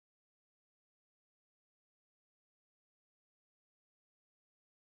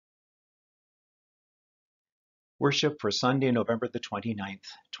Worship for Sunday, November the 29th,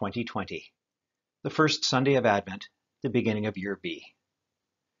 2020. The first Sunday of Advent, the beginning of Year B.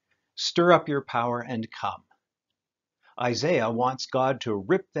 Stir up your power and come. Isaiah wants God to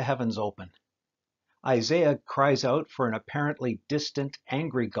rip the heavens open. Isaiah cries out for an apparently distant,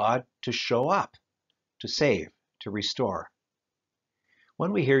 angry God to show up, to save, to restore.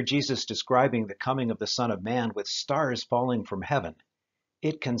 When we hear Jesus describing the coming of the Son of Man with stars falling from heaven,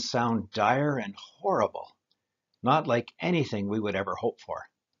 it can sound dire and horrible, not like anything we would ever hope for.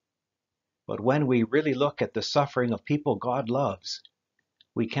 But when we really look at the suffering of people God loves,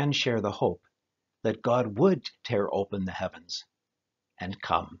 we can share the hope that God would tear open the heavens and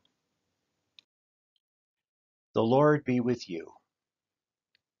come. The Lord be with you.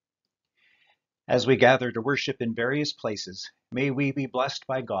 As we gather to worship in various places, may we be blessed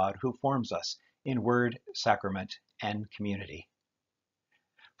by God who forms us in word, sacrament, and community.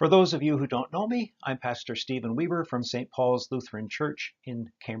 For those of you who don't know me, I'm Pastor Stephen Weaver from St. Paul's Lutheran Church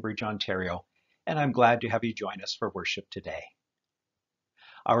in Cambridge, Ontario, and I'm glad to have you join us for worship today.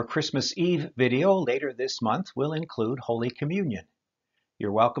 Our Christmas Eve video later this month will include Holy Communion.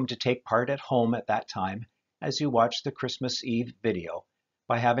 You're welcome to take part at home at that time as you watch the Christmas Eve video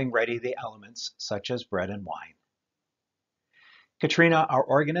by having ready the elements such as bread and wine. Katrina, our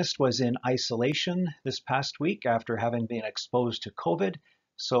organist, was in isolation this past week after having been exposed to COVID,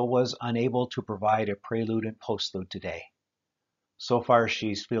 so was unable to provide a prelude and postlude today. So far,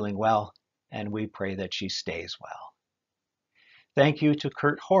 she's feeling well, and we pray that she stays well. Thank you to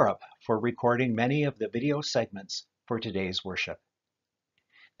Kurt Horeb for recording many of the video segments for today's worship.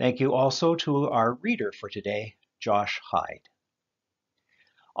 Thank you also to our reader for today, Josh Hyde.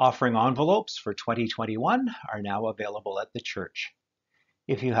 Offering envelopes for 2021 are now available at the church.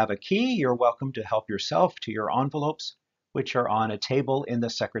 If you have a key, you're welcome to help yourself to your envelopes, which are on a table in the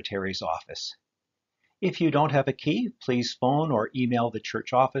secretary's office. If you don't have a key, please phone or email the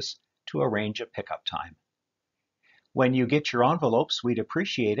church office to arrange a pickup time. When you get your envelopes, we'd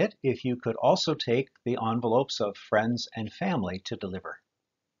appreciate it if you could also take the envelopes of friends and family to deliver.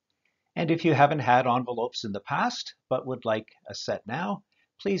 And if you haven't had envelopes in the past but would like a set now,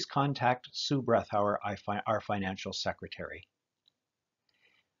 please contact Sue Brethauer, our financial secretary.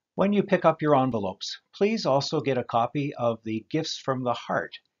 When you pick up your envelopes, please also get a copy of the Gifts from the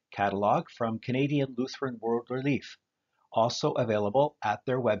Heart catalog from Canadian Lutheran World Relief, also available at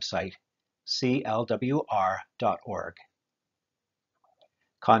their website, clwr.org.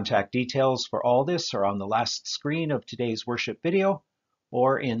 Contact details for all this are on the last screen of today's worship video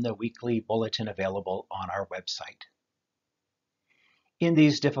or in the weekly bulletin available on our website. In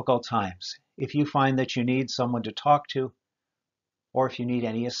these difficult times, if you find that you need someone to talk to, or if you need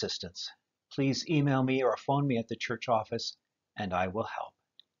any assistance, please email me or phone me at the church office, and I will help.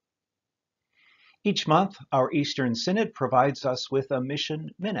 Each month, our Eastern Synod provides us with a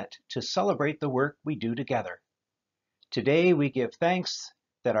Mission Minute to celebrate the work we do together. Today, we give thanks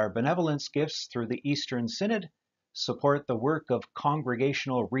that our benevolence gifts through the Eastern Synod support the work of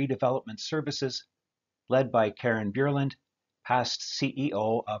Congregational Redevelopment Services, led by Karen Bierland, past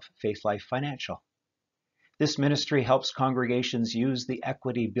CEO of Faith Life Financial. This ministry helps congregations use the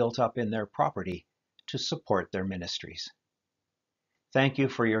equity built up in their property to support their ministries. Thank you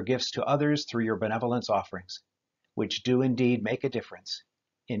for your gifts to others through your benevolence offerings, which do indeed make a difference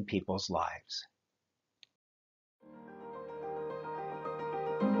in people's lives.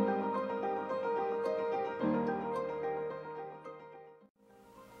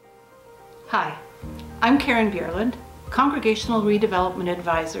 Hi, I'm Karen Bierland, Congregational Redevelopment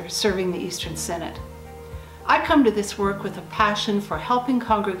Advisor serving the Eastern Synod. I come to this work with a passion for helping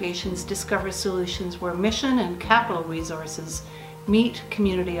congregations discover solutions where mission and capital resources meet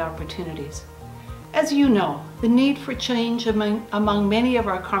community opportunities. As you know, the need for change among many of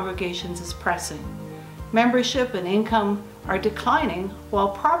our congregations is pressing. Membership and income are declining while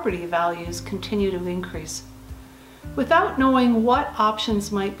property values continue to increase. Without knowing what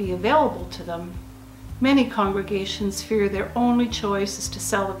options might be available to them, many congregations fear their only choice is to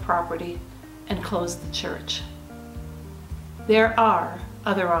sell the property and close the church. There are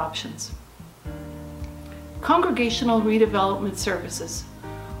other options. Congregational Redevelopment Services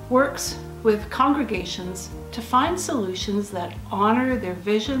works with congregations to find solutions that honor their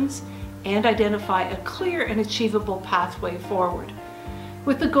visions and identify a clear and achievable pathway forward,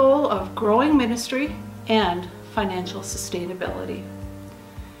 with the goal of growing ministry and financial sustainability.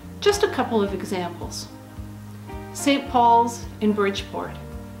 Just a couple of examples. St. Paul's in Bridgeport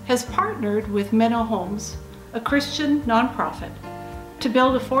has partnered with Menno Homes, a Christian nonprofit, to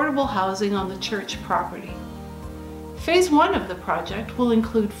build affordable housing on the church property. Phase 1 of the project will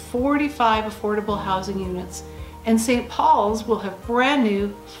include 45 affordable housing units and St. Paul's will have brand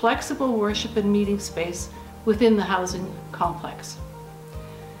new, flexible worship and meeting space within the housing complex.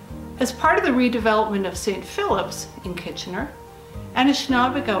 As part of the redevelopment of St. Philip's in Kitchener,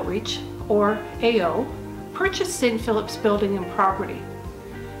 Anishinaabe Outreach, or AO, purchased St. Philip's building and property.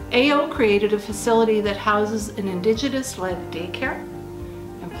 AO created a facility that houses an Indigenous-led daycare,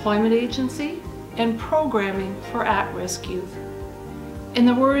 employment agency, and programming for at-risk youth. In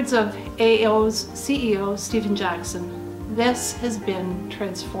the words of AO's CEO, Stephen Jackson, this has been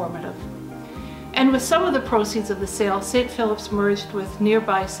transformative. And with some of the proceeds of the sale, St. Philip's merged with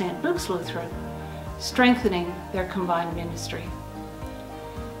nearby St. Luke's Lutheran, strengthening their combined ministry.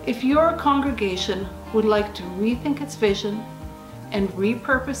 If your congregation would like to rethink its vision and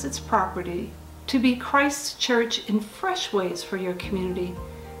repurpose its property to be Christ's church in fresh ways for your community,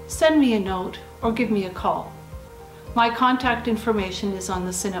 send me a note or give me a call. My contact information is on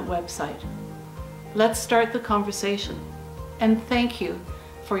the Synod website. Let's start the conversation, and thank you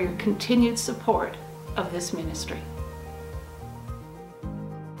for your continued support of this ministry.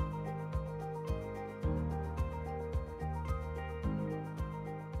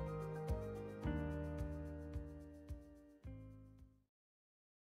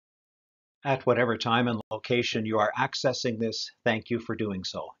 At whatever time and location you are accessing this, thank you for doing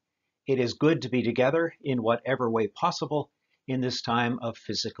so. It is good to be together in whatever way possible in this time of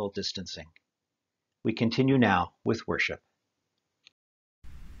physical distancing. We continue now with worship.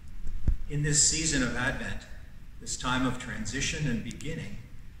 In this season of Advent, this time of transition and beginning,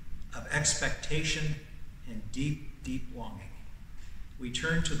 of expectation and deep, deep longing, we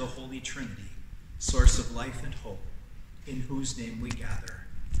turn to the Holy Trinity, source of life and hope, in whose name we gather.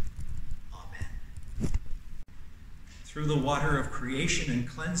 Amen. Through the water of creation and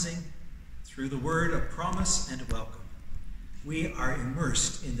cleansing, through the word of promise and welcome, we are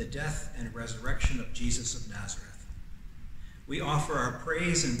immersed in the death and resurrection of Jesus of Nazareth. We offer our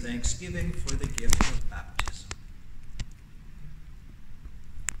praise and thanksgiving for the gift of baptism.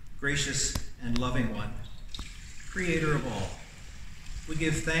 Gracious and loving one, creator of all, we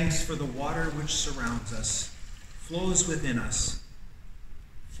give thanks for the water which surrounds us, flows within us,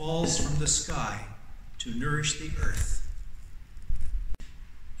 falls from the sky to nourish the earth,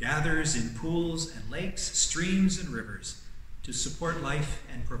 gathers in pools and lakes, streams and rivers to support life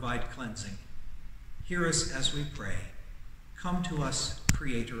and provide cleansing. Hear us as we pray. Come to us,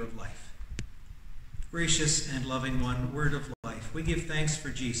 creator of life. Gracious and loving one, word of life, we give thanks for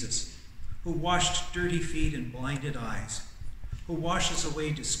Jesus, who washed dirty feet and blinded eyes, who washes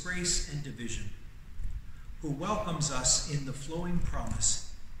away disgrace and division, who welcomes us in the flowing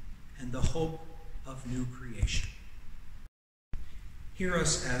promise and the hope of new creation. Hear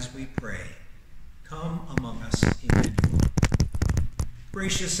us as we pray. Come among us, Emmanuel.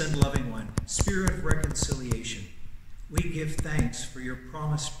 Gracious and loving one, Spirit of reconciliation, we give thanks for your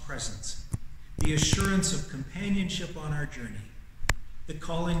promised presence, the assurance of companionship on our journey, the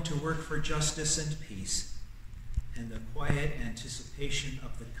calling to work for justice and peace, and the quiet anticipation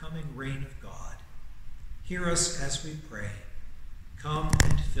of the coming reign of God. Hear us as we pray. Come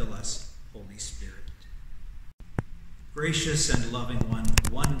and fill us, Holy Spirit. Gracious and loving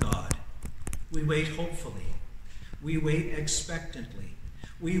one God, we wait hopefully, we wait expectantly,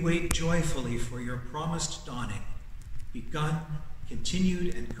 we wait joyfully for your promised dawning, begun,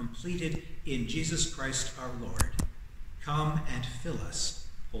 continued, and completed in Jesus Christ our Lord. Come and fill us,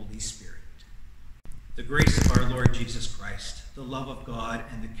 Holy Spirit. The grace of our Lord Jesus Christ, the love of God,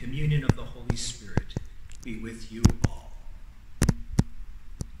 and the communion of the Holy Spirit be with you all.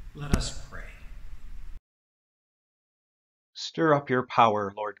 Let us pray. Stir up your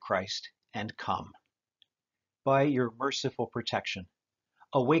power, Lord Christ, and come. By your merciful protection,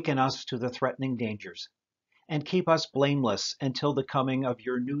 awaken us to the threatening dangers, and keep us blameless until the coming of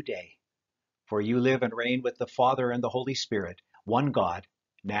your new day. For you live and reign with the Father and the Holy Spirit, one God,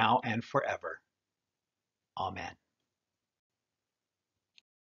 now and forever. Amen.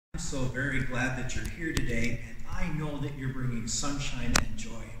 I'm so very glad that you're here today, and I know that you're bringing sunshine and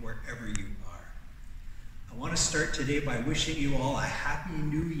joy wherever you are. I want to start today by wishing you all a happy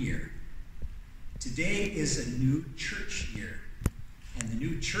new year. Today is a new church year, and the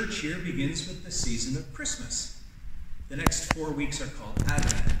new church year begins with the season of Christmas. The next 4 weeks are called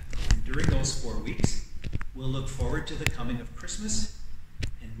Advent, and during those 4 weeks, we'll look forward to the coming of Christmas,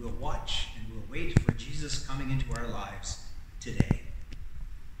 and we'll watch and we'll wait for Jesus coming into our lives today.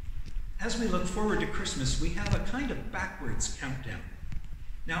 As we look forward to Christmas, we have a kind of backwards countdown.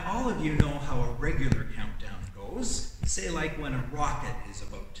 Now, all of you know how a regular countdown goes, say like when a rocket is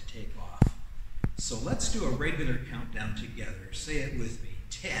about to take off. So let's do a regular countdown together. Say it with me.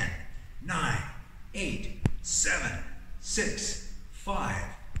 10, 9, 8, 7, 6, 5,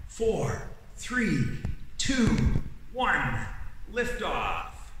 4, 3, 2, 1. Lift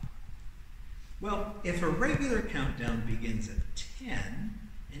off. Well, if a regular countdown begins at 10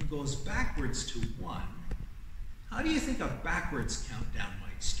 and goes backwards to 1, how do you think a backwards countdown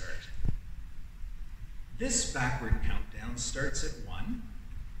might start? This backward countdown starts at 1,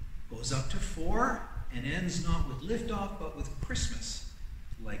 goes up to 4, and ends not with liftoff but with Christmas,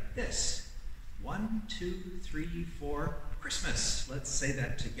 like this. 1, 2, 3, 4, Christmas. Let's say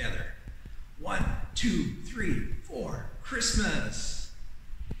that together. 1, 2, 3, 4, Christmas.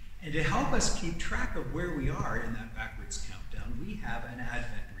 And to help us keep track of where we are in that backwards countdown, we have an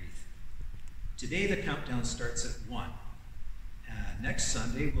Advent wreath. Today the countdown starts at 1. Next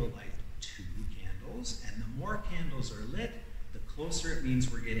Sunday we'll light 2 candles, and the more candles are lit, the closer it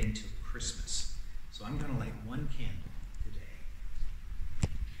means we're getting to Christmas. So I'm going to light 1 candle today.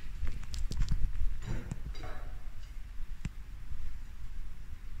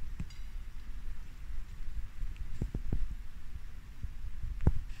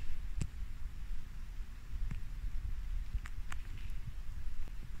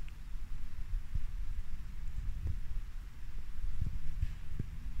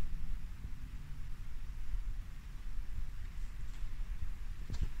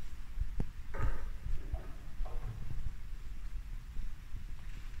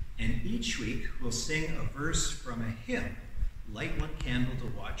 And each week we'll sing a verse from a hymn, Light One Candle to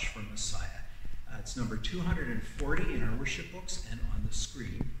Watch for Messiah. It's number 240 in our worship books and on the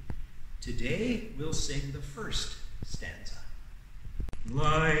screen. Today we'll sing the first stanza.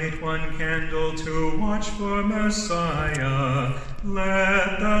 Light one candle to watch for Messiah.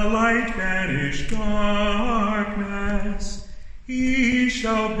 Let the light banish darkness. He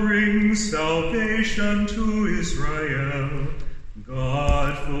shall bring salvation to Israel.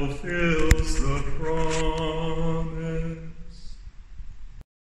 God fulfills the promise.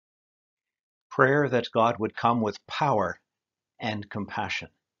 Prayer that God would come with power and compassion.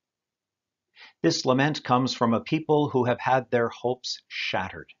 This lament comes from a people who have had their hopes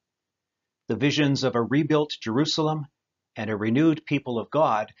shattered. The visions of a rebuilt Jerusalem and a renewed people of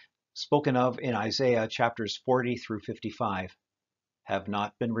God, spoken of in Isaiah chapters 40 through 55, have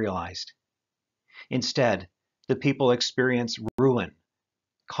not been realized. Instead, the people experience ruin,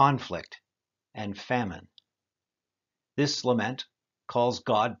 conflict, and famine. This lament calls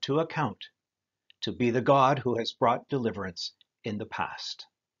God to account, to be the God who has brought deliverance in the past.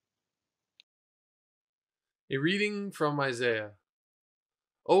 A reading from Isaiah.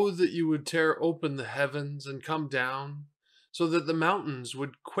 Oh, that you would tear open the heavens and come down, so that the mountains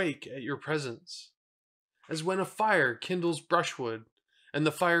would quake at your presence, as when a fire kindles brushwood, and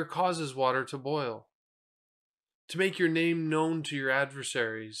the fire causes water to boil, to make your name known to your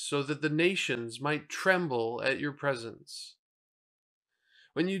adversaries, so that the nations might tremble at your presence.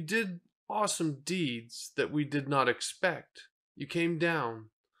 When you did awesome deeds that we did not expect, you came down,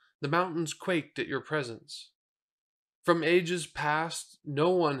 the mountains quaked at your presence. From ages past, no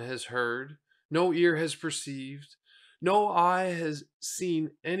one has heard, no ear has perceived, no eye has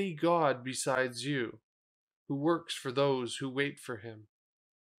seen any God besides you, who works for those who wait for him.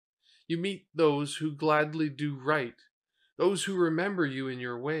 You meet those who gladly do right, those who remember you in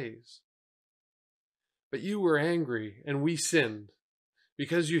your ways. But you were angry, and we sinned.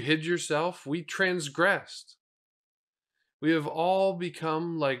 Because you hid yourself, we transgressed. We have all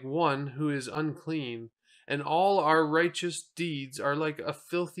become like one who is unclean, and all our righteous deeds are like a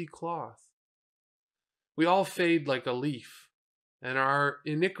filthy cloth. We all fade like a leaf, and our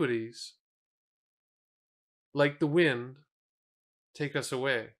iniquities, like the wind, take us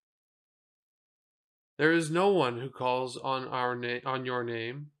away. There is no one who calls on your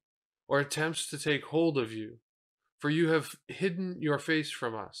name, or attempts to take hold of you, for you have hidden your face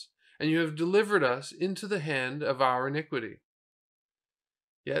from us, and you have delivered us into the hand of our iniquity.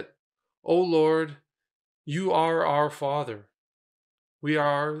 Yet, O Lord, you are our Father. We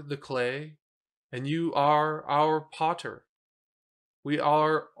are the clay, and you are our potter. We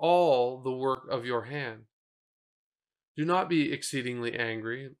are all the work of your hand. Do not be exceedingly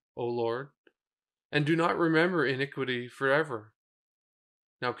angry, O Lord, and do not remember iniquity forever.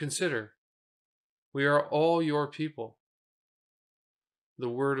 Now consider, we are all your people. The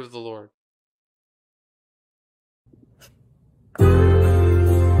word of the Lord.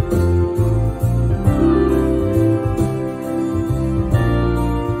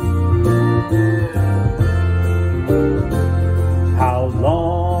 How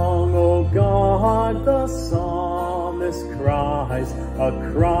long, O God, the psalmist cries,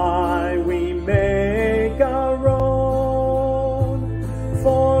 a cry we make our own,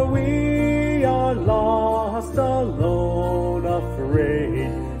 for we are lost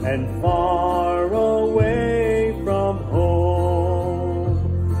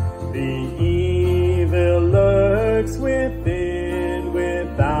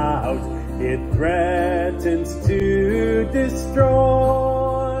threatens to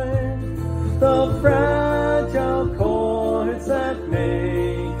destroy the fragile cords that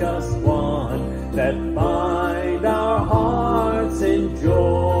make us one, that bind our hearts in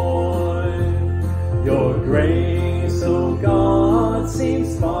joy. Your grace, O God,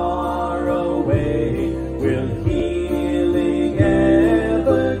 seems far away. Will healing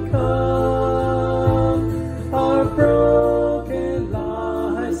ever come? Our broken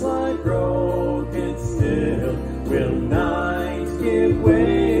lives lie broken still. Will night give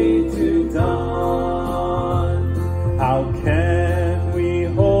way to dawn? How can we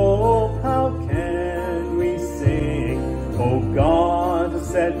hope? How can we sing? O God,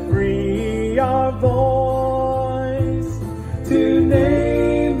 set free our voice to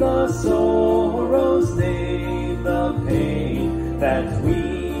name the sorrows, name the pain, that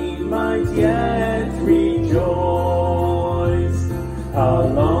we might yet rejoice. How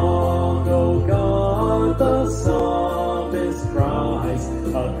long, O God, the psalmist cries,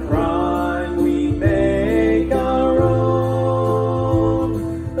 a cry we make our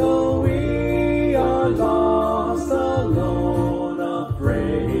own, though we are lost, alone,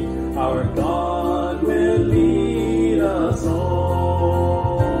 afraid, our God will lead us home.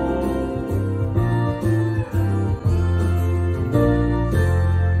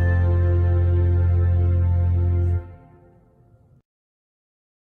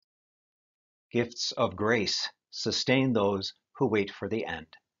 Gifts of grace sustain those who wait for the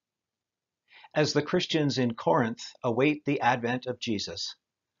end. As the Christians in Corinth await the advent of Jesus,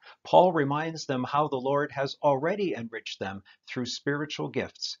 Paul reminds them how the Lord has already enriched them through spiritual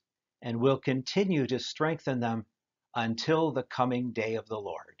gifts and will continue to strengthen them until the coming day of the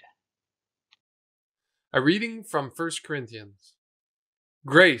Lord. A reading from 1 Corinthians.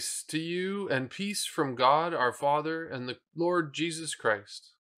 Grace to you and peace from God our Father and the Lord Jesus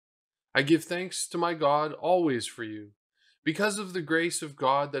Christ. I give thanks to my God always for you, because of the grace of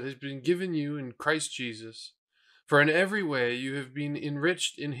God that has been given you in Christ Jesus. For in every way you have been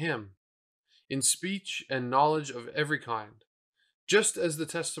enriched in him, in speech and knowledge of every kind, just as the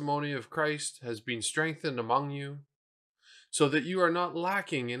testimony of Christ has been strengthened among you, so that you are not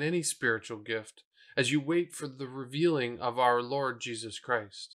lacking in any spiritual gift as you wait for the revealing of our Lord Jesus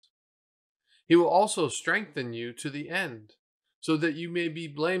Christ. He will also strengthen you to the end, so that you may be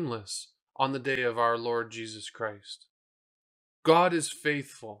blameless on the day of our Lord Jesus Christ. God is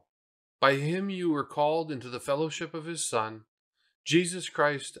faithful. By him you were called into the fellowship of his Son, Jesus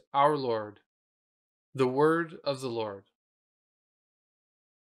Christ our Lord. The word of the Lord.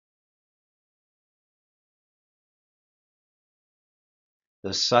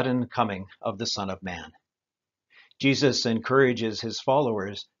 The sudden coming of the Son of Man. Jesus encourages his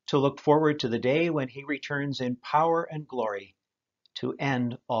followers to look forward to the day when he returns in power and glory to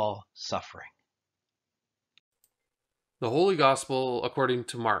end all suffering. The Holy Gospel according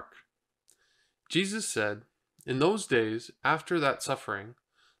to Mark. Jesus said, "In those days, after that suffering,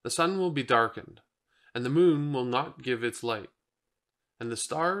 the sun will be darkened, and the moon will not give its light, and the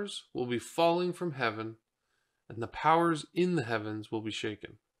stars will be falling from heaven, and the powers in the heavens will be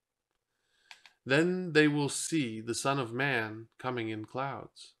shaken. Then they will see the Son of Man coming in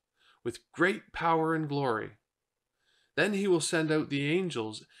clouds, with great power and glory. Then he will send out the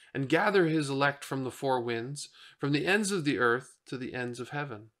angels and gather his elect from the four winds, from the ends of the earth to the ends of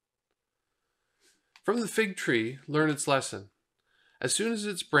heaven. From the fig tree, learn its lesson. As soon as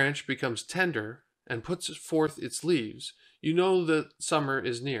its branch becomes tender and puts forth its leaves, you know that summer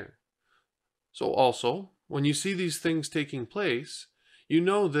is near. So also, when you see these things taking place, you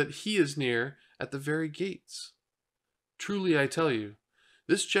know that he is near at the very gates. Truly I tell you,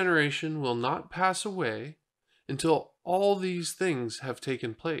 this generation will not pass away until all these things have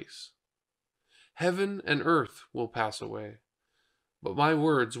taken place. Heaven and earth will pass away, but my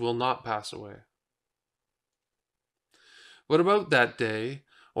words will not pass away." What about that day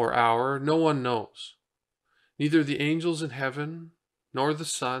or hour no one knows, neither the angels in heaven nor the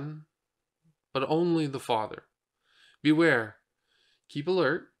Son, but only the Father. Beware, keep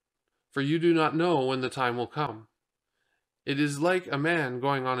alert, for you do not know when the time will come. It is like a man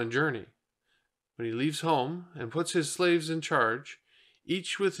going on a journey. When he leaves home and puts his slaves in charge,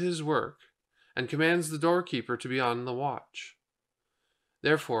 each with his work, and commands the doorkeeper to be on the watch.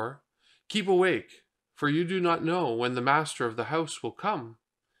 Therefore, keep awake, for you do not know when the master of the house will come,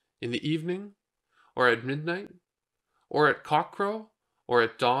 in the evening, or at midnight, or at cockcrow, or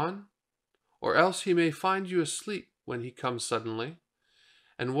at dawn, or else he may find you asleep when he comes suddenly.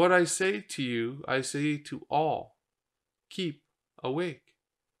 And what I say to you, I say to all, keep awake.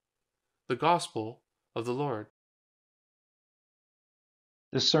 The Gospel of the Lord.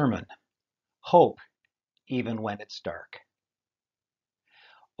 The sermon. Hope even when it's dark.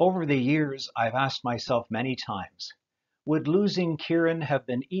 Over the years, I've asked myself many times, would losing Kieran have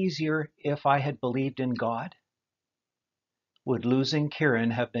been easier if I had believed in God? Would losing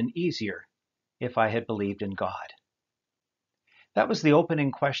Kieran have been easier if I had believed in God? That was the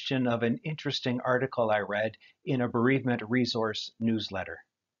opening question of an interesting article I read in a bereavement resource newsletter.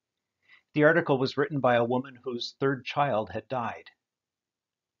 The article was written by a woman whose third child had died.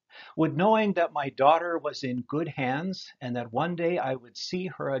 Would knowing that my daughter was in good hands and that one day I would see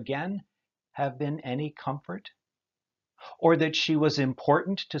her again have been any comfort? Or that she was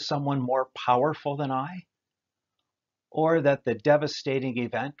important to someone more powerful than I? Or that the devastating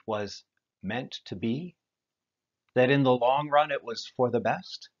event was meant to be? That in the long run it was for the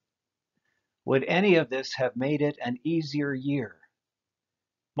best? Would any of this have made it an easier year?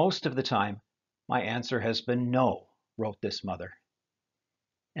 Most of the time, my answer has been no, wrote this mother.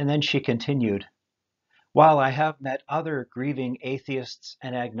 And then she continued, while I have met other grieving atheists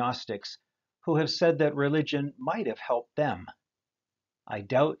and agnostics who have said that religion might have helped them, I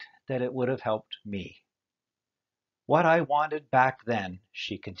doubt that it would have helped me. What I wanted back then,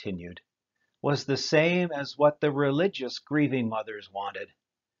 she continued, was the same as what the religious grieving mothers wanted.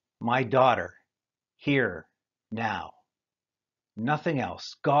 My daughter, here, now. Nothing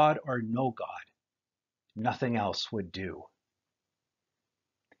else, God or no God, nothing else would do.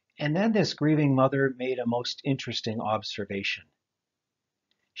 And then this grieving mother made a most interesting observation.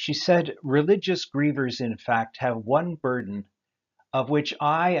 She said, religious grievers, in fact, have one burden of which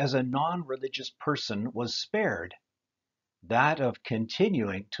I, as a non-religious person, was spared, that of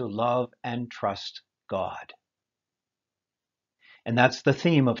continuing to love and trust God. And that's the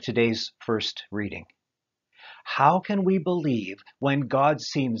theme of today's first reading. How can we believe when God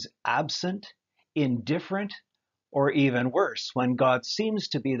seems absent, indifferent, or even worse, when God seems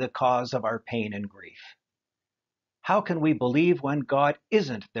to be the cause of our pain and grief? How can we believe when God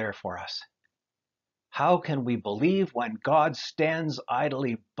isn't there for us? How can we believe when God stands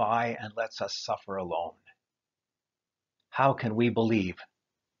idly by and lets us suffer alone? How can we believe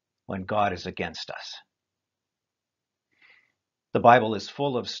when God is against us? The Bible is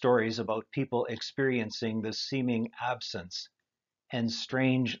full of stories about people experiencing the seeming absence and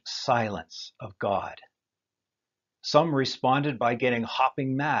strange silence of God. Some responded by getting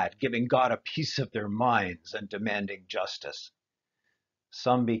hopping mad, giving God a piece of their minds and demanding justice.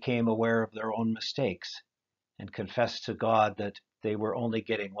 Some became aware of their own mistakes and confessed to God that they were only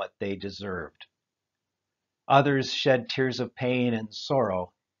getting what they deserved. Others shed tears of pain and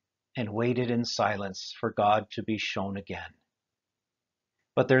sorrow and waited in silence for God to be shown again.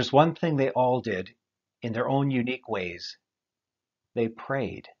 But there's one thing they all did in their own unique ways. They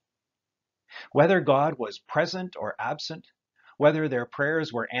prayed. Whether God was present or absent, whether their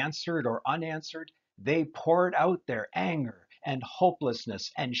prayers were answered or unanswered, they poured out their anger and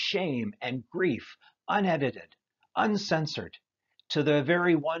hopelessness and shame and grief, unedited, uncensored, to the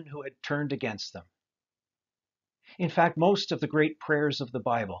very one who had turned against them. In fact, most of the great prayers of the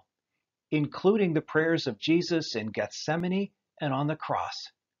Bible, including the prayers of Jesus in Gethsemane and on the cross,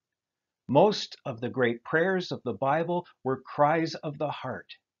 most of the great prayers of the Bible were cries of the heart,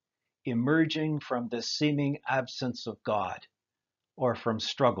 emerging from the seeming absence of God or from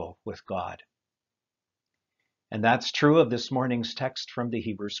struggle with God. And that's true of this morning's text from the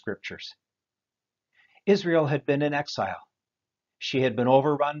Hebrew Scriptures. Israel had been in exile. She had been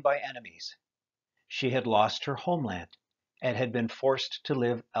overrun by enemies. She had lost her homeland and had been forced to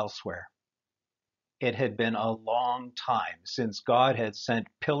live elsewhere. It had been a long time since God had sent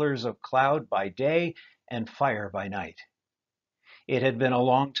pillars of cloud by day and fire by night. It had been a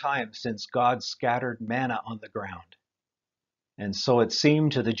long time since God scattered manna on the ground. And so it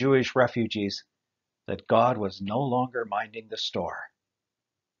seemed to the Jewish refugees that God was no longer minding the store.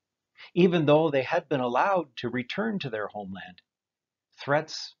 Even though they had been allowed to return to their homeland,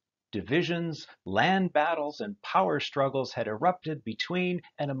 threats, divisions, land battles, and power struggles had erupted between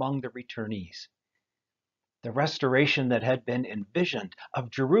and among the returnees. The restoration that had been envisioned of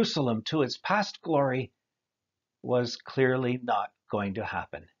Jerusalem to its past glory was clearly not going to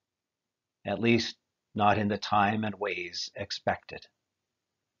happen, at least not in the time and ways expected.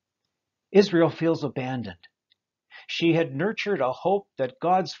 Israel feels abandoned. She had nurtured a hope that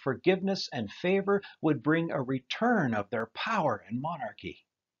God's forgiveness and favor would bring a return of their power and monarchy.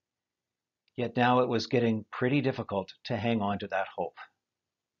 Yet now it was getting pretty difficult to hang on to that hope.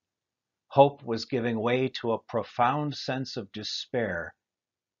 Hope was giving way to a profound sense of despair,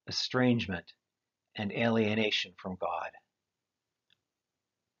 estrangement, and alienation from God.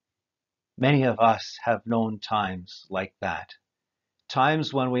 Many of us have known times like that,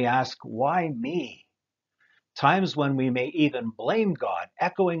 Times when we ask, why me? Times when we may even blame God,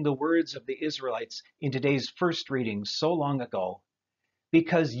 echoing the words of the Israelites in today's first reading so long ago.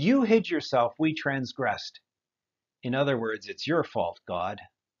 Because you hid yourself, we transgressed. In other words, it's your fault, God.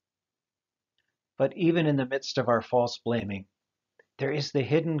 But even in the midst of our false blaming, there is the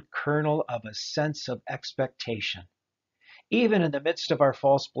hidden kernel of a sense of expectation. Even in the midst of our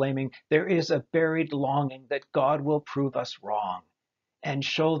false blaming, there is a buried longing that God will prove us wrong and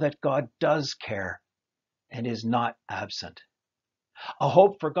show that God does care and is not absent. A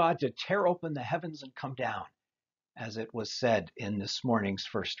hope for God to tear open the heavens and come down, as it was said in this morning's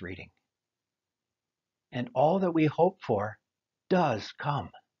first reading. And all that we hope for does come.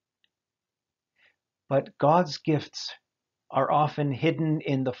 But God's gifts are often hidden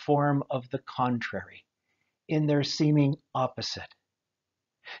in the form of the contrary, in their seeming opposite.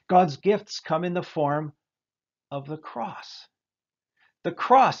 God's gifts come in the form of the cross. The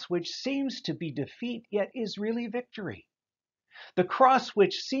cross which seems to be defeat, yet is really victory. The cross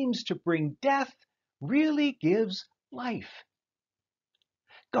which seems to bring death really gives life.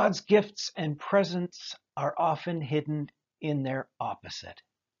 God's gifts and presents are often hidden in their opposite.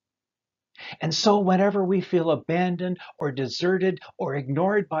 And so whenever we feel abandoned or deserted or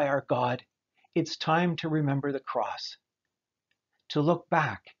ignored by our God, it's time to remember the cross, to look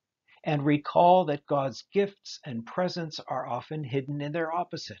back and recall that God's gifts and presents are often hidden in their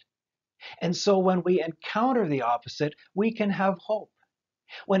opposite. And so when we encounter the opposite, we can have hope.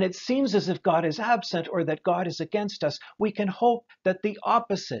 When it seems as if God is absent or that God is against us, we can hope that the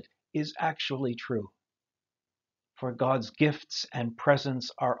opposite is actually true. For God's gifts and presents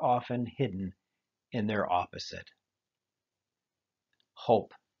are often hidden in their opposite.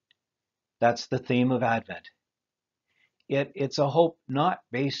 Hope. That's the theme of Advent. It's a hope not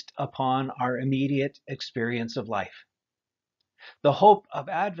based upon our immediate experience of life. The hope of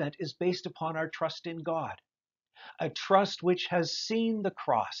Advent is based upon our trust in God, a trust which has seen the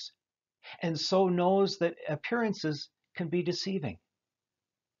cross and so knows that appearances can be deceiving.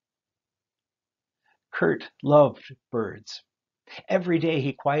 Kurt loved birds. Every day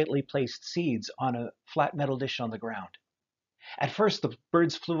he quietly placed seeds on a flat metal dish on the ground. At first, the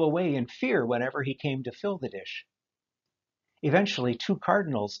birds flew away in fear whenever he came to fill the dish. Eventually, 2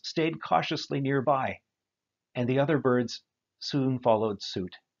 cardinals stayed cautiously nearby, and the other birds soon followed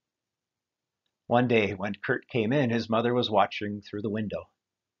suit. One day, when Kurt came in, his mother was watching through the window.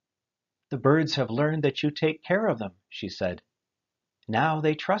 "The birds have learned that you take care of them," she said. "Now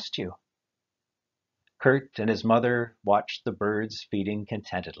they trust you." Kurt and his mother watched the birds feeding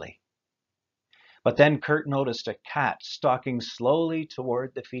contentedly. But then Kurt noticed a cat stalking slowly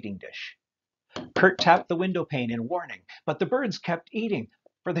toward the feeding dish. Kurt tapped the window pane in warning, but the birds kept eating,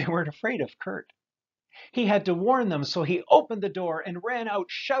 for they weren't afraid of Kurt. He had to warn them, so he opened the door and ran out,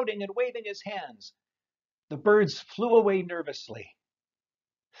 shouting and waving his hands. The birds flew away nervously.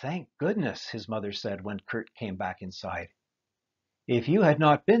 "Thank goodness," his mother said when Kurt came back inside. "If you had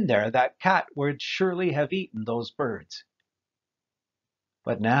not been there, that cat would surely have eaten those birds."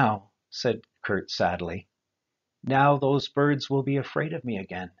 "But now," said Kurt sadly, "now those birds will be afraid of me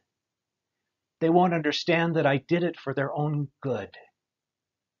again. They won't understand that I did it for their own good."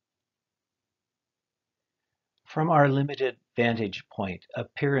 From our limited vantage point,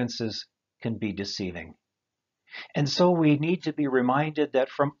 appearances can be deceiving. And so we need to be reminded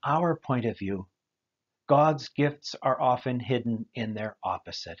that from our point of view, God's gifts are often hidden in their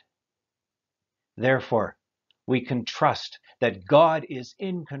opposite. Therefore, we can trust that God is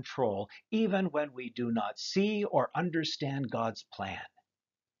in control even when we do not see or understand God's plan.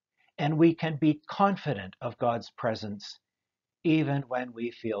 And we can be confident of God's presence even when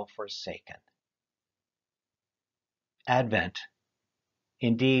we feel forsaken. Advent,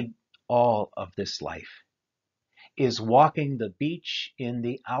 indeed all of this life, is walking the beach in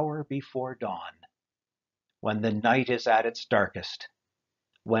the hour before dawn, when the night is at its darkest,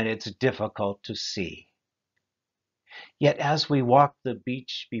 when it's difficult to see. Yet as we walk the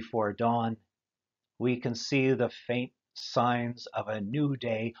beach before dawn, we can see the faint signs of a new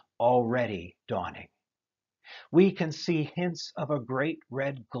day already dawning. We can see hints of a great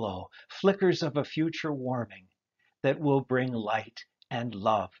red glow, flickers of a future warming that will bring light and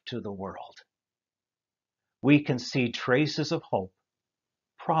love to the world. We can see traces of hope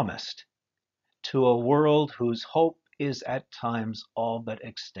promised to a world whose hope is at times all but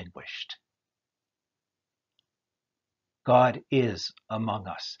extinguished. God is among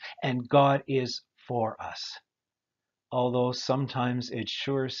us, and God is for us, although sometimes it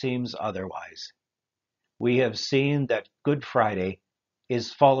sure seems otherwise. We have seen that Good Friday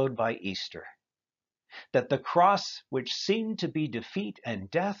is followed by Easter. that the cross, which seemed to be defeat and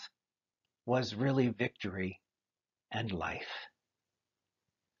death, was really victory and life.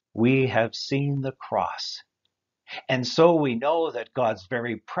 We have seen the cross, and so we know that God's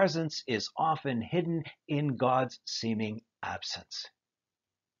very presence is often hidden in God's seeming absence.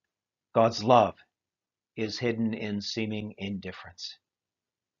 God's love is hidden in seeming indifference,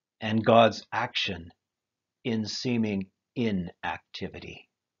 and God's action in seeming inactivity.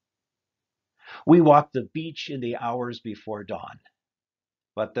 We walk the beach in the hours before dawn,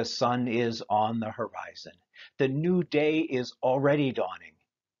 but the sun is on the horizon. The new day is already dawning,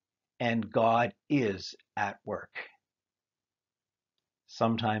 and God is at work.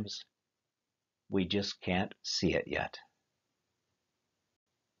 Sometimes we just can't see it yet.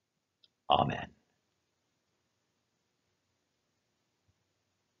 Amen.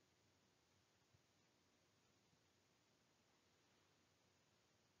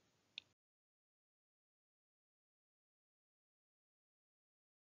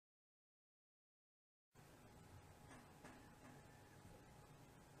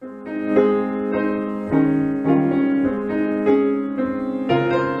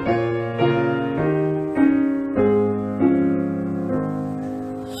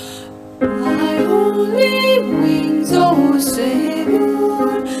 My holy wings, O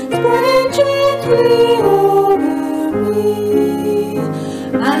Savior, spread gently over me,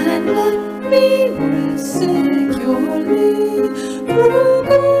 and let me rest securely through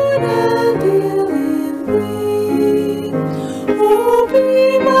good and ill in Thee. Oh,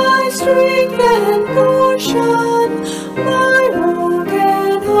 be my strength and portion, my rock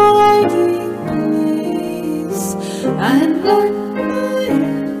and hiding place, and let my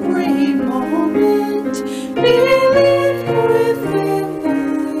every moment be lived within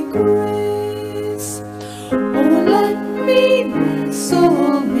Thy grace. Oh, let me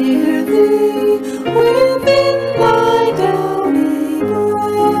nestle near Thee within Thy downy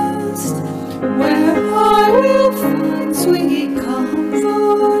breast, where I will find sweet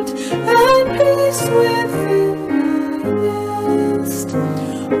comfort and peace within Thy nest.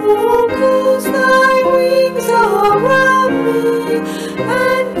 Oh, close Thy wings around me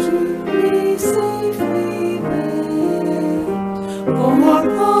and keep me safely there, for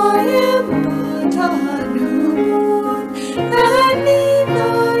I am but a newborn and need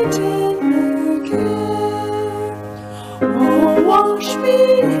Thy tender care. Oh, wash me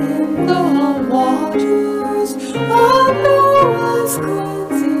in the waters of Noah's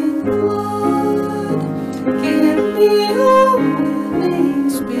cleansing flood. Give me a willing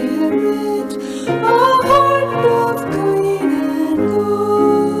spirit, a heart both clean and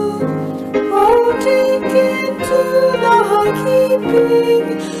good. Oh, take into Thy keeping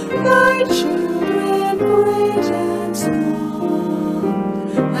Thy children great and small,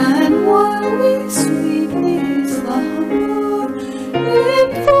 and while we sweetly slumber,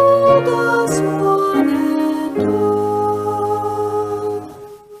 enfold us one and all.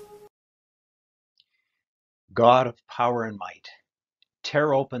 God of power and might,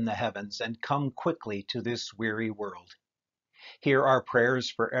 tear open the heavens and come quickly to this weary world. Hear our prayers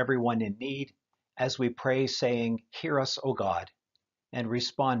for everyone in need as we pray, saying, "Hear us, O God," and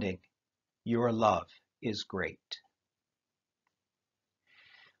responding, "Your love is great."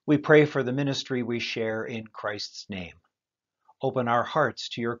 We pray for the ministry we share in Christ's name. Open our hearts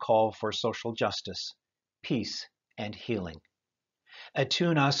to your call for social justice, peace, and healing.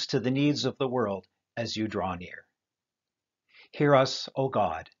 Attune us to the needs of the world as you draw near. Hear us, O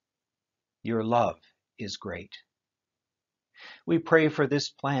God. Your love is great. We pray for this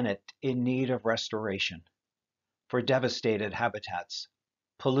planet in need of restoration, for devastated habitats,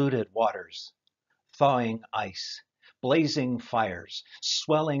 polluted waters, thawing ice, blazing fires,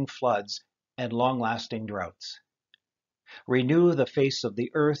 swelling floods, and long-lasting droughts. Renew the face of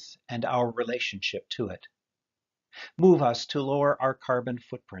the earth and our relationship to it. Move us to lower our carbon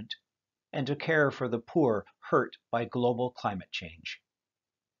footprint and to care for the poor hurt by global climate change.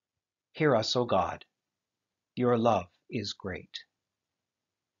 Hear us, O God. Your love is great.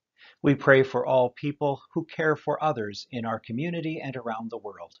 We pray for all people who care for others in our community and around the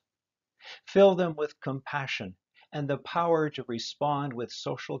world. Fill them with compassion and the power to respond with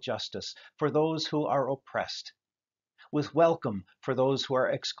social justice for those who are oppressed, with welcome for those who are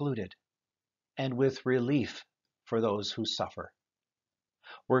excluded, and with relief for those who suffer.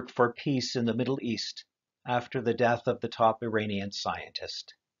 Work for peace in the Middle East after the death of the top Iranian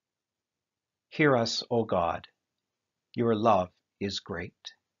scientist. Hear us, O God. Your love is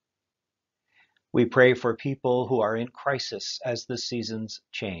great. We pray for people who are in crisis as the seasons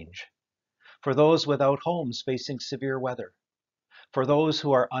change, for those without homes facing severe weather, for those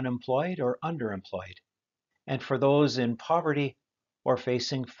who are unemployed or underemployed, and for those in poverty or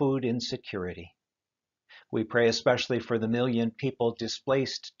facing food insecurity. We pray especially for the million people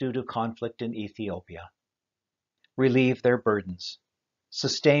displaced due to conflict in Ethiopia. Relieve their burdens,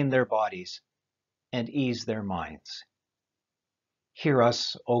 sustain their bodies, and ease their minds. Hear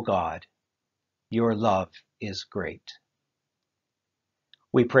us, O God. Your love is great.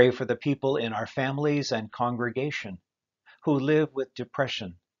 We pray for the people in our families and congregation who live with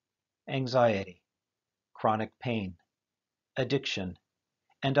depression, anxiety, chronic pain, addiction,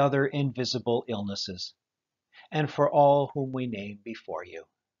 and other invisible illnesses, and for all whom we name before you.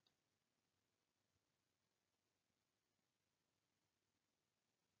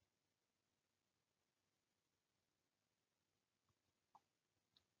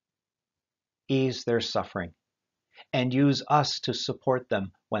 Ease their suffering, and use us to support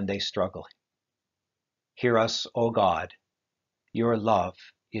them when they struggle. Hear us, O God. Your love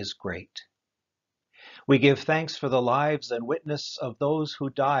is great. We give thanks for the lives and witness of those who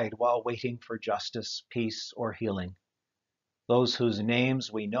died while waiting for justice, peace, or healing, those whose names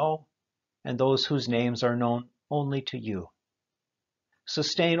we know, and those whose names are known only to you.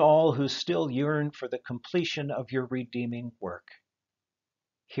 Sustain all who still yearn for the completion of your redeeming work.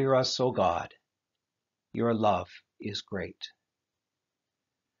 Hear us, O God. Your love is great.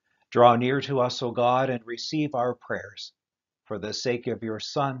 Draw near to us, O God, and receive our prayers, for the sake of your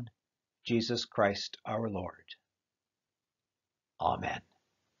Son, Jesus Christ our Lord. Amen.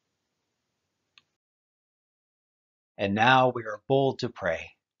 And now we are bold to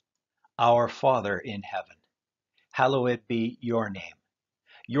pray. Our Father in heaven, hallowed be your name.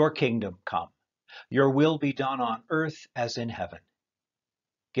 Your kingdom come. Your will be done on earth as in heaven.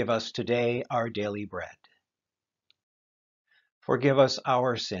 Give us today our daily bread. Forgive us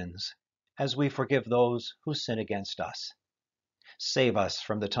our sins, as we forgive those who sin against us. Save us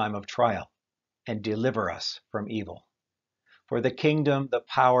from the time of trial, and deliver us from evil. For the kingdom, the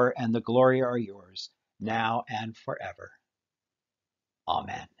power, and the glory are yours, now and forever.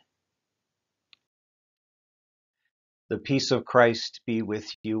 Amen. The peace of Christ be with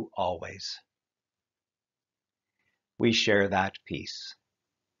you always. We share that peace.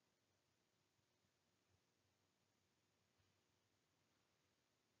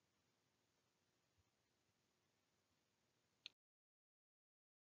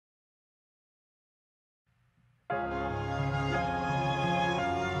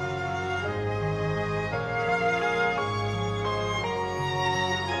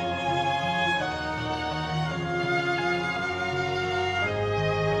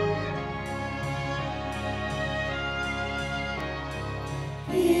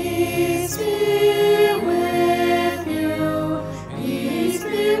 Peace be with you. Peace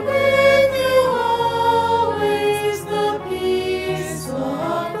be with you always. The peace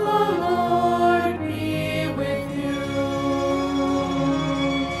of the Lord be with you.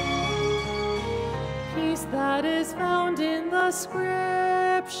 Peace that is found in the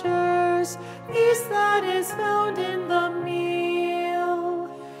Scriptures. Peace that is found in the meal.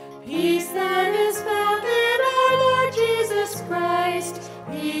 Peace that is found in our Lord Jesus Christ.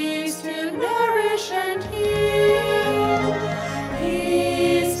 Peace to nourish and heal.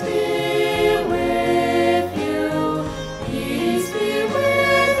 Peace be with you. Peace be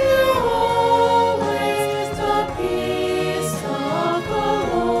with you always. The peace of the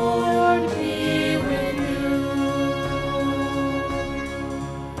Lord be with you.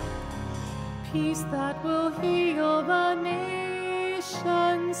 Peace that will heal the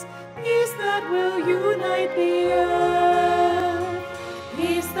nations. Peace that will unite the earth.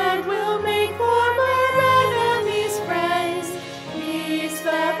 Peace that will make former enemies friends. Peace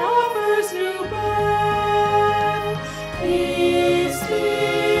that offers new birth. Peace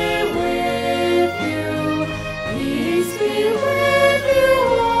be with you. Peace be with you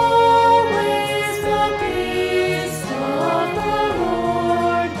always. The peace of the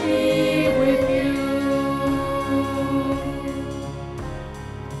Lord be with you.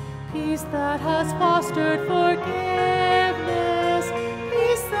 Peace that has fostered forgiveness.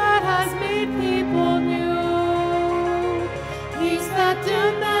 Peace that has made people new. Peace that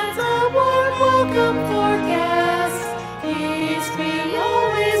demands a warm welcome for guests. Peace be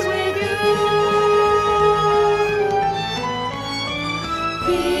always with you.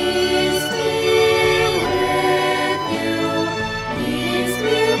 Peace be with you. Peace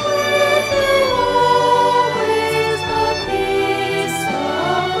be with you always. The peace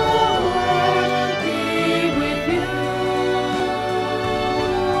of the Lord be with you.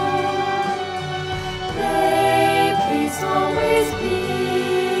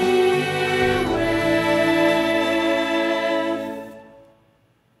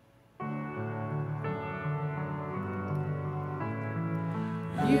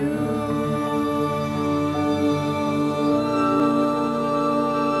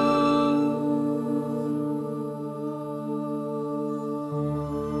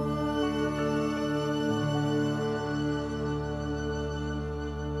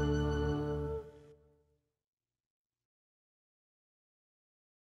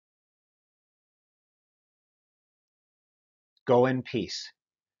 Go in peace.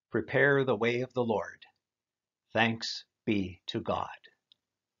 Prepare the way of the Lord. Thanks be to God.